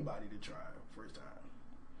for anybody to try first time.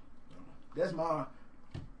 So, that's my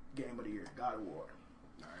game of the year, God of War.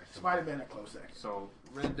 All right, so Spider-Man a close second. So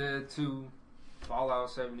Red Dead 2, Fallout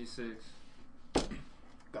 76,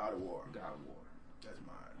 God of War. God of War. That's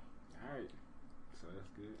mine. All right, so that's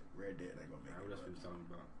good. Red Dead ain't gonna make All right, it. what else we talking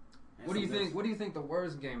about? What do you think? What do you think the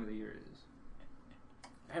worst game of the year is?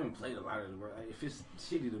 I haven't played a lot of the world. If it's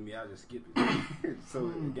shitty to me, I'll just skip it. So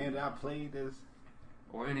the game that I played is,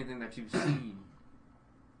 Or anything that you've seen?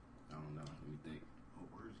 I don't know. Let me think.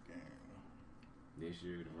 Worst game. This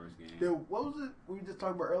year, the worst game. What was it we just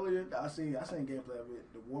talked about earlier? I seen gameplay of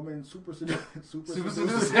it. The woman super Super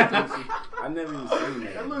seducer. I never even seen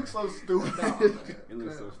that. That looks so stupid. It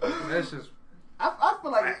looks so stupid. That's just I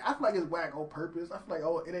feel like it's whack on purpose. I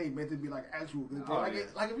feel like it ain't meant to be like actual good game.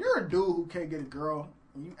 Like if you're a dude who can't get a girl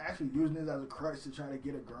and you actually using this as a crutch to try to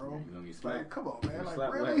get a girl, You gonna get slapped. like come on man, like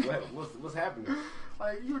Slap- really? What's happening?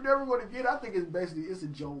 Like you're never going to get. I think it's a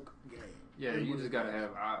joke game. yeah. You just gotta have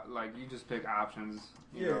you just pick options.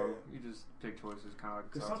 You know, you just pick choices, kind of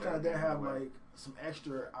like. Because solitaire sometimes they game have in a way. like some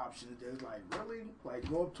extra options that's like really like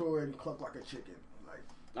go up to her and cluck like a chicken. Like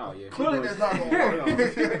Oh yeah. clearly People- that's not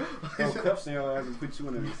gonna work. No cuffs in your ass and put you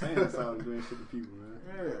in the insane asylum doing shit to people, man.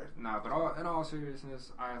 Yeah. Nah, but in all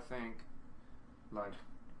seriousness, I think like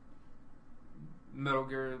Metal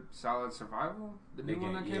Gear Solid Survival, the new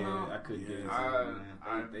one that came out. I couldn't get into I- it,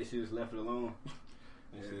 man. They should just left it alone.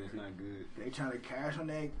 That shit is not good. They trying to cash on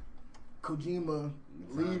that Kojima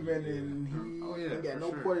leaving and he ain't got for no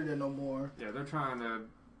sure. part of that no more. Yeah, they're trying to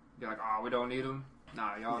be like, oh, we don't need him.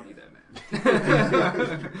 Nah, y'all need that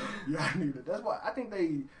man. Yeah, I need it. That's why I think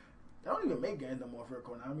they don't even make games no more for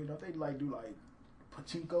Konami. Don't they like do like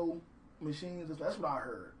pachinko machines? That's what I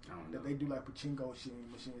heard. I don't know. That they do like pachinko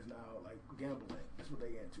machines now, like gambling. That's what they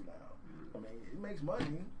into now. I mean, it makes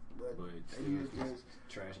money, but maybe it's just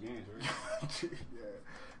trash games, right? yeah.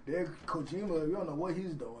 Then Kojima, you don't know what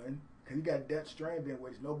he's doing. Cause he got Death Stranding,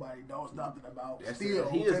 which nobody knows nothing about. Still,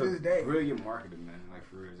 he to is this a day. brilliant marketer, man. Like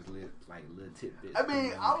for real, just little tidbits. I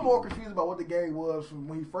mean, I'm more confused about what the game was from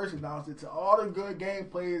when he first announced it to all the good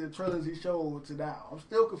gameplays and trailers he showed to now. I'm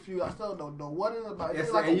still confused. I still don't know what it's about.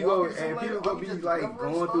 Yes, Like and a you go walking and simulator, people or go you be just like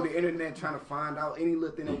delivering going through stuff? the internet trying to find out any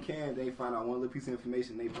little thing they can. They find out one little piece of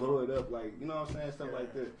information, they blow it up, like you know what I'm saying, stuff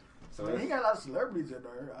like that. So Man, he got a lot of celebrities in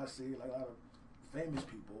there. I see like a lot of famous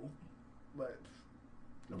people, but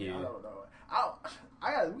I mean, Yeah. I don't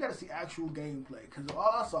know. We got to see actual gameplay because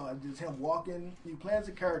all I saw is just him walking. He plays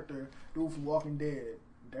a character, dude from Walking Dead,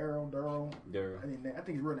 Daryl. I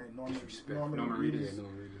think his real name Norman Reedus. Yeah, Norman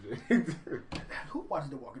Reedus. Who watches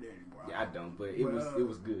The Walking Dead anymore? Yeah, I don't, but it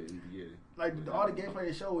was good in the beginning. Like all the gameplay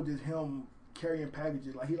they showed was just him carrying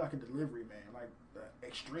packages. Like he like a delivery man, like the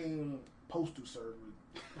extreme postal service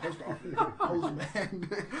Post office, postman.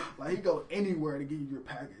 Like, he go anywhere to give you your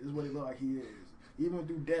package. That's what it look like he is. Even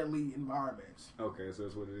through deadly environments. Okay, so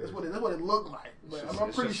that's what it is. That's what it looked like. But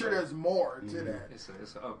I'm pretty sure there's more to that. It's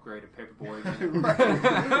an upgraded paperboy game.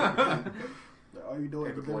 Right. Like, all you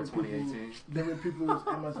doing is Paperboy 2018. delivering people's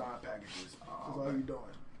Amazon packages. That's all you doing.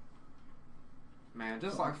 Man,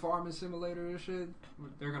 just like Farming Simulator and shit,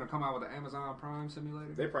 they're gonna come out with an Amazon Prime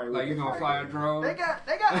Simulator. They probably like, you're gonna fly a drone. They got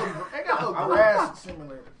a grass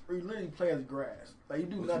simulator where you literally play as grass. Like, you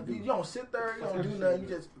do nothing. You don't sit there. You don't do nothing. You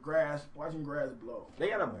just grass, watching grass blow. They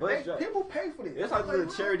got a bus drive. People pay for this. It's like the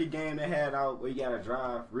little charity game they had out where you gotta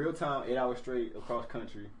drive real time 8 hours straight across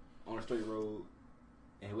country on a straight road,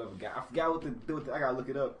 and whoever got I forgot what to do with it. I gotta look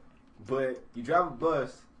it up. But you drive a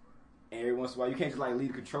bus. And every once in a while, you can't just like leave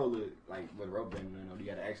the controller like with a rubber band. You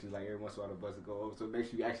gotta actually like every once in a while the bus will go over, so make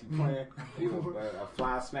sure you actually playing. A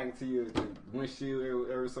fly smack into your windshield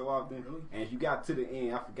every so often. Really? And if you got to the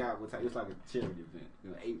end, I forgot what time. It's like a charity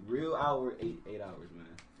event. 8 hours, man.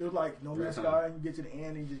 It was like No Man's Sky. You get to the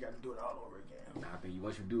end and you just got to do it all over again. Nah, I think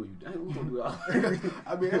once you do it, who's gonna do it all?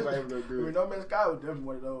 I mean, Everybody gonna do it. No Man's Sky was definitely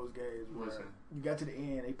one of those games where Listen. you got to the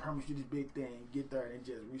end, they promise you this big thing, you get there and it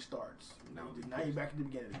just restarts. No. Now you're back at the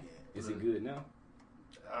beginning again. Is it good now?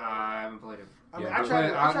 I haven't played it. I mean, Yeah, I tried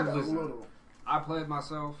it a listen, little. I played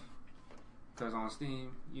myself because on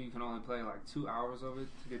Steam you can only play like 2 hours of it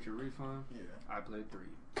to get your refund. Yeah. I played 3.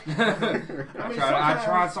 I I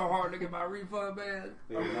tried so hard to get my refund, man.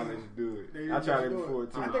 They did not let you do They it. I tried it do before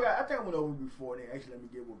too. I think I went over before. They actually let me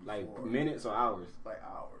get one before. Like minutes or hours? Like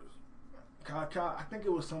hours. I think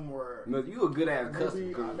it was somewhere. No, you a good ass Maybe-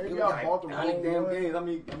 customer. maybe It was I bought the how many wrong damn one. games? How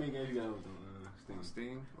many games you got on Steam? On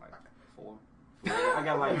Steam, like 4. I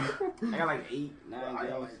got like 8, 9 I got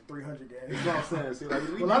games. like 300 games. You know what I'm saying? See, like,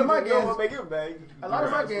 A lot of my games- don't make it back. A lot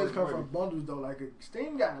of my games come from bundles though. Like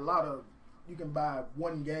Steam got a lot of. You can buy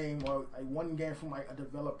one game or like one game from like a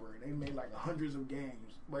developer. They made like hundreds of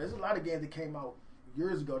games, but there's a lot of games that came out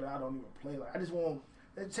years ago that I don't even play. Like I just want.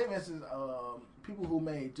 Let's take for instance, people who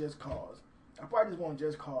made Just Cause. I probably just want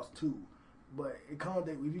Just Cause 2, but it comes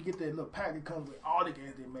that if you get that little pack, it comes with all the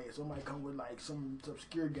games they made. So it might come with like some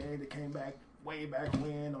obscure game that came back way back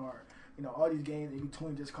when, or all these games in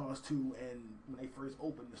between Just Cause 2 and when they first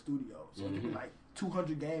opened the studio. So it could be like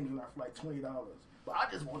 200 games in there for like $20. But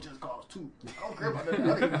I just want Just Cause 2. I don't care about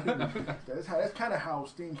that. That's kind of how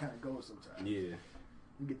Steam kind of goes sometimes. Yeah.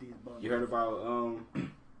 You get these bundles. You heard about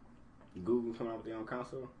Google coming out with their own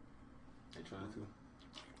console? They trying to.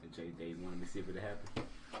 They wanted to see if it happened.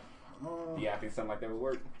 Yeah, I think something like that would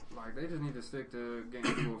work. Like, they just need to stick to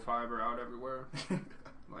getting Google Fiber out everywhere.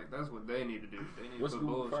 Like, that's what they need to do. They need What's to put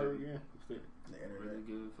Google bullshit. Fiber again? The internet. Really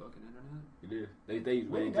good fucking internet. It is.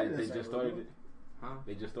 We ain't got it They the just same way, started do it. Huh?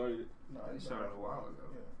 They just started it. No, They it's started not. a while ago.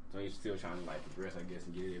 Yeah. So you're still trying to like progress, I guess,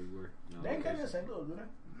 and get it everywhere. They ain't got it in St. Louis, do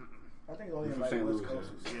they? I think it's only We in from like St. West Louis, Coast.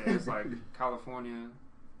 Yeah, it's like California.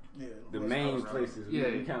 Yeah. The West main Coast. places, Yeah.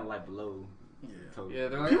 we kind of like below. Yeah. Totally. Yeah,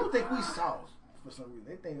 they're like, People think we South for some reason.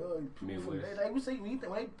 They think, people from, Midwest. we say when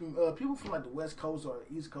people from like the West Coast or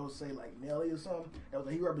the East Coast say like Nelly or something, that was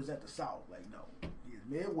like, he represent the South. Like no, he's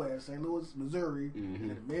Midwest, St. Louis, Missouri,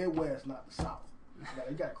 and the Midwest, not the South.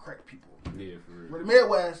 You gotta correct people. Yeah, for real. We're the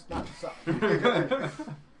Midwest, not the South.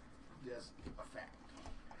 Just a fact.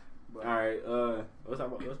 But, All right, what's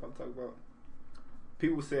about to talk about?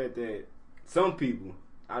 People said that some people,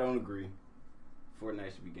 I don't agree,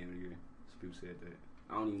 Fortnite should be Game of the Year. Some people said that.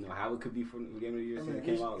 I don't even know how it could be for Game of the Year I since mean,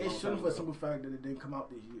 it came out. it shouldn't for the simple fact that it didn't come out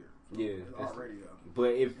this year. So Yeah, it's that's- already But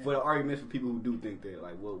if for the arguments for people who do think that,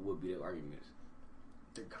 like, what would be the arguments?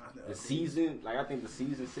 the constant The updates. season, like I think the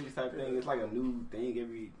season 6 type thing, it's like a new thing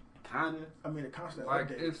every kind of. I mean, the constant like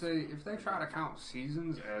updates. if they try to count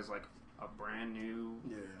seasons as like a brand new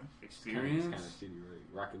Yeah. experience, It's kind of shitty, right?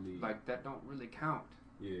 Rocket League. like that don't really count.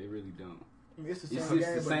 Yeah, it really don't. I mean, it's the It's same just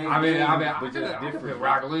game. the but same I mean, game, I but just could different.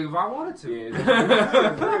 Rocket League if I wanted to.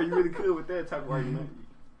 Yeah, you really could with that type of argument.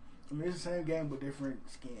 I mean, it's the same game but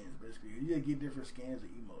different skins, basically. You just get different skins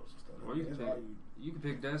and emotes and stuff. Well, you That's can all pick, you can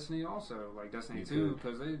pick Destiny also, like Destiny You 2, could.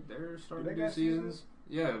 because they're starting They to do got seasons. seasons?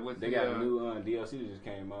 Yeah, with They the, got a new DLC that just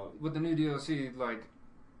came out. with the new DLC, like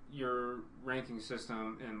your ranking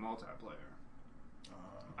system in multiplayer.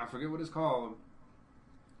 I forget what it's called,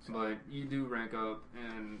 but you do rank up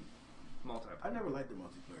in multiplayer. I never liked the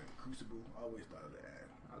multiplayer. Crucible, I always thought of that.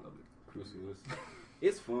 I love it. Crucible.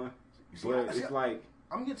 It's fun, See, but I- see, it's like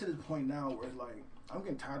I'm getting to this point now where it's like I'm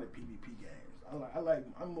getting tired of PvP games.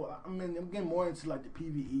 I'm getting more into like the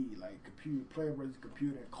PvE, like computer player versus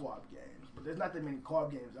computer and co-op games. But there's not that many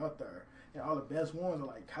co-op games out there, and all the best ones are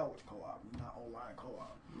like couch co-op, not online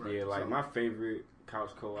co-op. yeah, like So- my favorite couch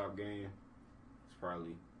co-op game is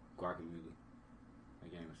probably Guacamole.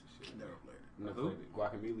 That game was the shit. Never played it. You never Who? played it?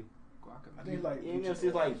 Guacamole. I think like Yeah, it's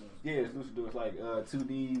like it's Luchador. It's like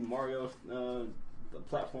 2D Mario, the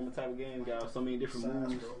platformer type of game. Got so many different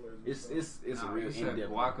moves. It's a real you said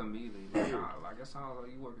in-depth. guacamole. Like it sounds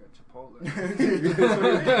like you work at Chipotle.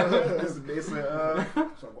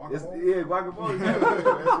 Yeah, guacamole.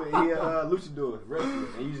 He luchador, wrestler,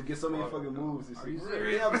 and you just get so many fucking moves. And Are you shit.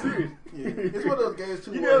 serious? Yeah, I'm serious. Yeah. It's one of those games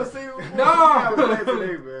too. You where- never seen it before? No! We gotta play it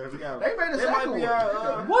today, man. They made a That might second be one.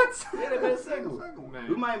 our What? Yeah, they made a second one. Man.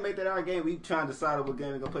 We might make that our game. We trying to decide on what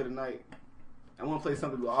game we gonna play tonight. I want to play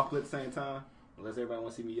something we all play at the same time. Unless everybody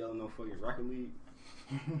want to see me yelling no fucking Rocket League.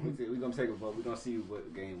 we gonna take a vote. We gonna see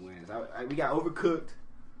what game wins. We got Overcooked.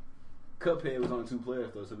 Cuphead was only 2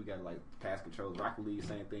 players though, so we got like pass controls. Rocket League,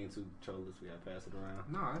 same thing, 2 controllers. We gotta pass it around.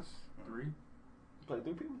 No, it's 3. Play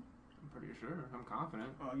 3 people. I'm pretty sure. I'm confident.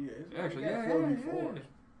 Oh yeah, it's Actually, got yeah. 4v4.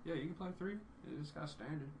 Yeah, you can play 3. It's got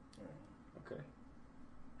standard. Okay.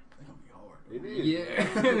 It's gonna be hard. It is. Yeah.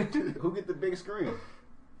 Who get the big screen?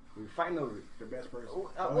 We fighting over it. The best person.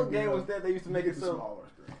 What game was that they used to make it the so? smaller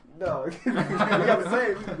screen. No, we got the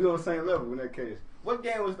same. We on the same level in that case. What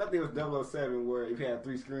game was? I think it was 007 where if you had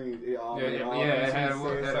 3 screens, it all Yeah, it had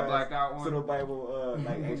a blacked out one. So nobody will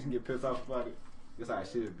like actually get pissed off about it. That's how it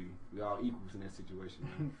should be. We all equals in that situation,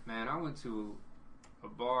 man. Man, I went to a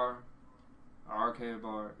bar, an arcade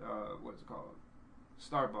bar. What is it called?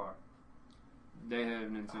 Start Bar. They have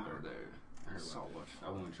Nintendo there. I heard So about that. much I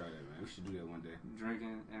fun. want to try that, man. We should do that one day.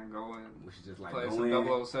 Drinking and going. We should just like Play go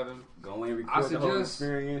in, some 007. go in, record the whole suggest-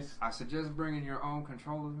 experience. I suggest bringing your own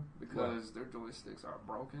controller because their joysticks are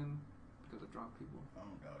broken because of drunk people. I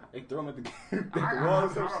don't know. They throw them at the wall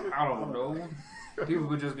or some shit. I don't know. People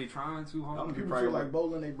would just be trying too hard. I'm- People probably feel like like-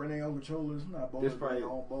 bowling, they bring their own controllers. Not bowling, This probably- bring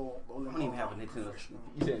their own bowling. I don't even have a Nintendo.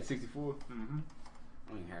 You said 64? Mm-hmm.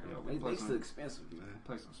 I don't even have Yeah, them. we play They some- still expensive, man.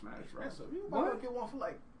 Play some Smash Bros. Expensive. You What? might get one for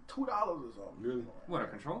like $2 or something. Really? What, a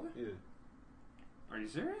controller? Yeah, Are you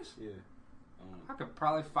serious? yeah. I could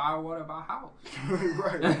probably fire one at my house.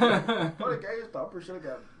 Right. But the GameStop, I'm pretty sure they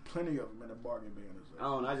got plenty of them in the bargain bin. I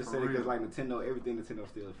don't know. I just For said it because real. like Nintendo, everything Nintendo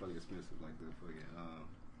still is fucking expensive. Like the fucking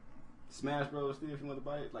Smash Bros. Still, if you want to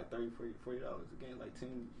buy it, like $30, $40. The game like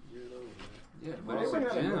 10 years old, man. Yeah, But but it's they a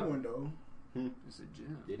got a new gym. one though. It's a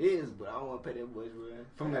gym. It is, but I don't want to pay that much,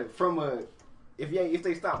 man. From a if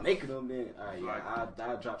they stop making them, then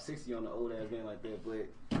I'll drop 60 on the old ass game like that. But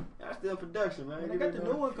I'm still in production, man. And they got the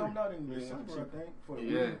new one coming out in December, I think. For the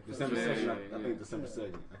Yeah. Wii. December Yeah, 2nd. yeah, I think December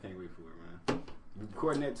 2nd. I can't wait for it, man. We're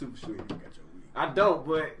recording that too for sure. You got your Wii. I don't,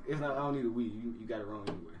 but it's not. I don't need a Wii. You got it wrong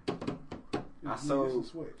anyway. I It's sold. a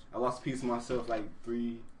Switch. I lost a piece of myself like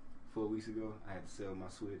 3-4 weeks ago. I had to sell my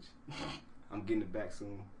Switch. I'm getting it back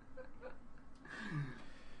soon.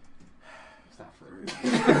 It's not for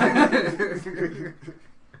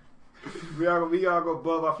real. we all go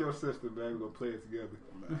bub off your system, man. We're gonna play it together.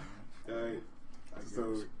 Man, Alright. I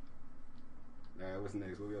So, guess. what's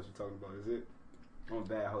next? What else we talking about? Is it? I'm a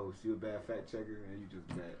bad host. You a bad fact checker, and you just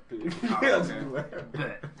bad. Oh, okay.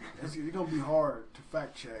 Bet. It's gonna be hard to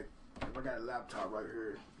fact check. If I got a laptop right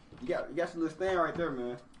here. You got your little stand right there,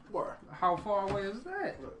 man. What? How far away is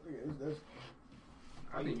that? Look, that's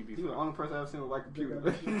I think you'd be You the fine. only person I've seen with a white computer.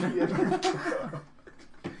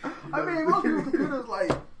 I mean, most people's computers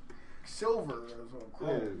like silver or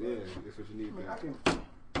something. Yeah, that's what you need, I mean, man. I can.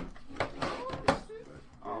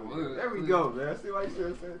 Oh, look, There we look. go, man. See why you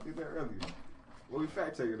said that earlier. Well, we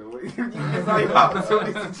fact checking though. It's all your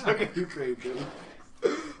opportunities to check it. You can't do it.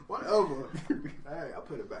 Whatever. Hey, I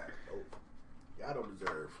put it back. Oh, y'all don't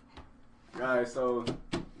deserve. Alright, so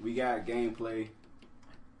we got gameplay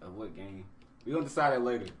of what game? We gonna decide that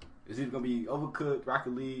later. It's either gonna be Overcooked,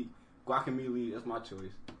 Rocket League, Guacamole. That's my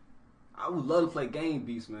choice. I would love to play Game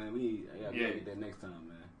Beasts, man. I gotta get that next time,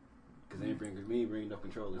 man. Cause we ain't bring enough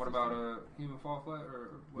controllers. What about Human Fall Flat or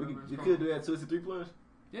whatever We it's could called? do that too. It's 3 players.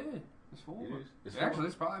 Yeah, it's 4. It is. It's 4. Actually,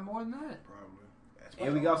 it's probably more than that. Probably. That's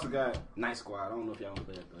And we also got Night Squad. I don't know if y'all want to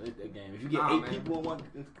play that though. That game. If you get Nah, 8 man. people in one,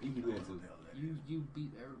 you can do that too. You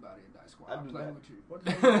beat everybody in Dice Squad. I I'm do playing that. with you.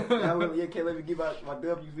 What Yeah, can't let me give out my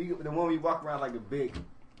W. The one where you walk around like a big,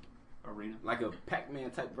 Arena. like a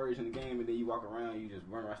Pac-Man type version of the game, and then you walk around, you just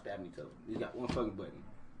run around stabbing each other. You got one fucking button.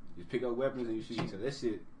 You just pick up weapons and you shoot each other. That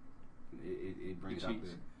shit, it brings It out cheats.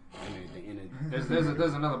 there's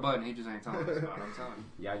There's another button. He just ain't telling us about. I'm telling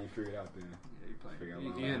you. yeah, you figure it out then. Yeah, you Figure out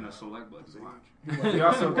playing. my You hitting line. the select button. Watch. We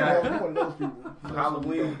also got You one of those people.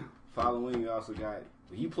 Halloween. We also got.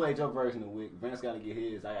 You played your version of Wick. Vance got to get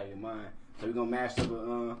his. I got to get mine. So we're gonna mash up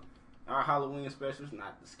our Halloween special. It's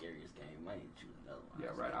not the scariest game. I ain't choose another one.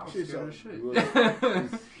 Yeah, right. I was Shit, scared as so- shit. You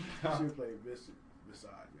will. Should play beside.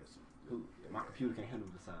 Who? My computer can't handle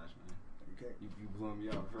the size, man. Okay. You blowing me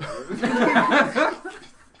off.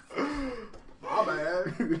 My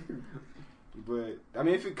bad. But I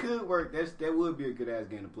mean, if it could work, that would be a good ass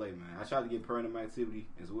game to play, man. I tried to get paranormal activity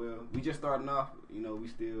as well. We just starting off, you know.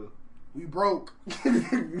 We broke.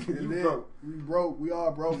 You broke. We broke. We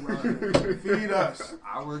all broke, bro. Feed us.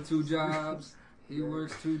 I work 2 jobs. He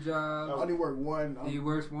works 2 I jobs. only work one. He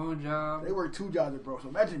works 1 job. They work 2 jobs, bro. So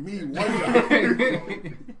imagine me 1 job.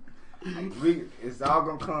 It's all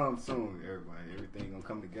gonna come soon, everybody. Everything gonna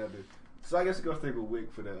come together. So I guess we're gonna stick with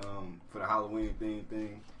Wick for the Halloween thing.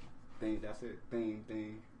 That's it. Thing.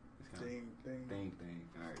 Thing. All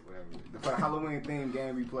right, whatever. For the Halloween theme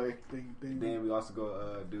game we play. Thing. Then we also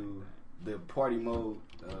go do the party mode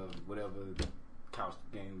of whatever couch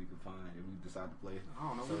game we can find if we decide to play. I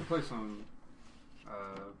don't know. So, We can play some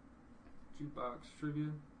jukebox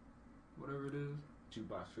trivia, whatever it is.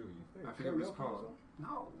 jukebox trivia. I forget what it's called.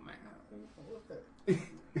 No, man. What's that?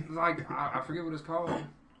 It's like I forget what it's called.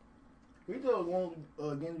 We just want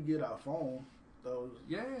games to get our phone. Those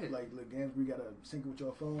Yeah. like games where you gotta sync with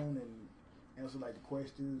your phone and answer like the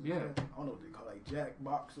questions. Yeah. I don't know what they call like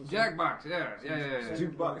Jackbox or something. Jackbox, yeah.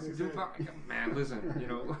 Jukebox. Jukebox. Man, listen, you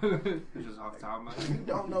know, it's just off the top of my You head.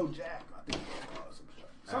 don't know Jack. I think it's called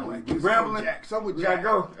something like we this. rambling. Jack. Some with We gotta Jack.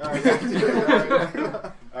 go. All right,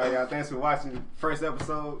 all right, y'all. Thanks for watching first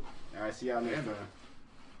episode. All right, see y'all next time.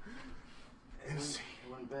 It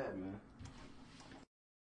wasn't bad, man.